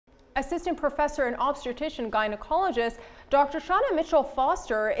Assistant Professor and Obstetrician Gynecologist Dr. Shauna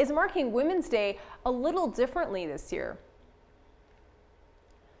Mitchell-Foster is marking Women's Day a little differently this year.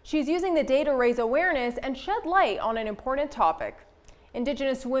 She's using the day to raise awareness and shed light on an important topic.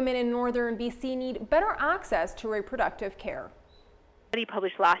 Indigenous women in northern BC need better access to reproductive care. A study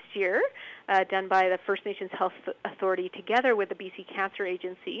published last year, done by the First Nations Health Authority together with the BC Cancer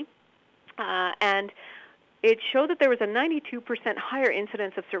Agency, and it showed that there was a 92% higher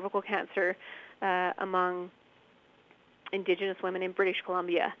incidence of cervical cancer among Indigenous women in British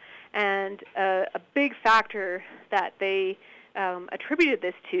Columbia. And a big factor that they attributed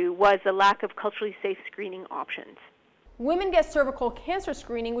this to was the lack of culturally safe screening options. Women get cervical cancer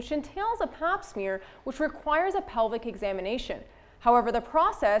screening, which entails a pap smear, which requires a pelvic examination. However, the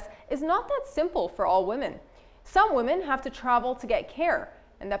process is not that simple for all women. Some women have to travel to get care,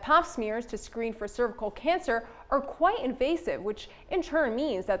 and the pap smears to screen for cervical cancer are quite invasive, which in turn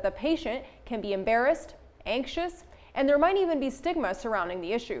means that the patient can be embarrassed, anxious, and there might even be stigma surrounding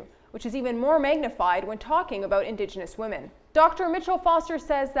the issue, which is even more magnified when talking about Indigenous women. Dr. Mitchell-Foster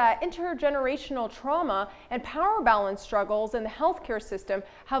says that intergenerational trauma and power balance struggles in the healthcare system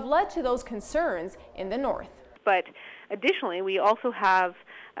have led to those concerns in the North. But additionally, we also have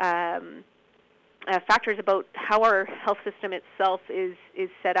factors about how our health system itself is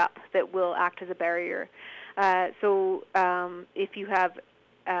set up that will act as a barrier. So if you have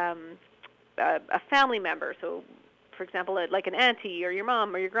a family member, so for example, like an auntie or your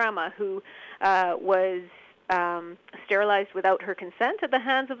mom or your grandma who was sterilized without her consent at the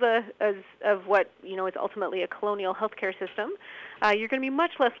hands of what is ultimately a colonial healthcare system, you're going to be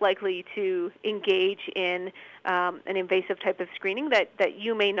much less likely to engage in an invasive type of screening that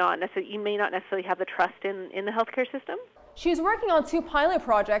you may not necessarily have the trust in the healthcare system. She's working on 2 pilot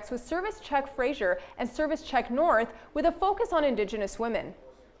projects with Service Check Fraser and Service Check North with a focus on Indigenous women.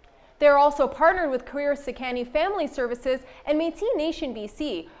 They're also partnered with Career Sekani Family Services and Métis Nation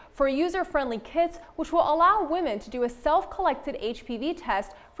BC for user-friendly kits which will allow women to do a self-collected HPV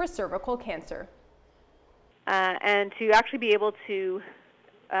test for cervical cancer. And to actually be able to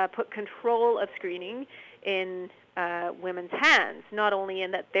put control of screening in women's hands, not only in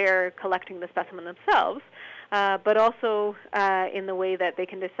that they're collecting the specimen themselves, but also in the way that they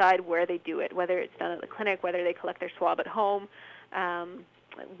can decide where they do it, whether it's done at the clinic, whether they collect their swab at home,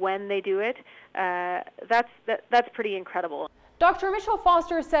 when they do it. That's pretty incredible. Dr.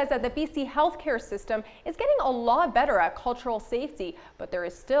 Mitchell-Foster says that the BC healthcare system is getting a lot better at cultural safety, but there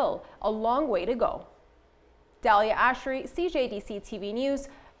is still a long way to go. Dalia Ashry, CJDC-TV News,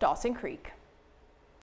 Dawson Creek.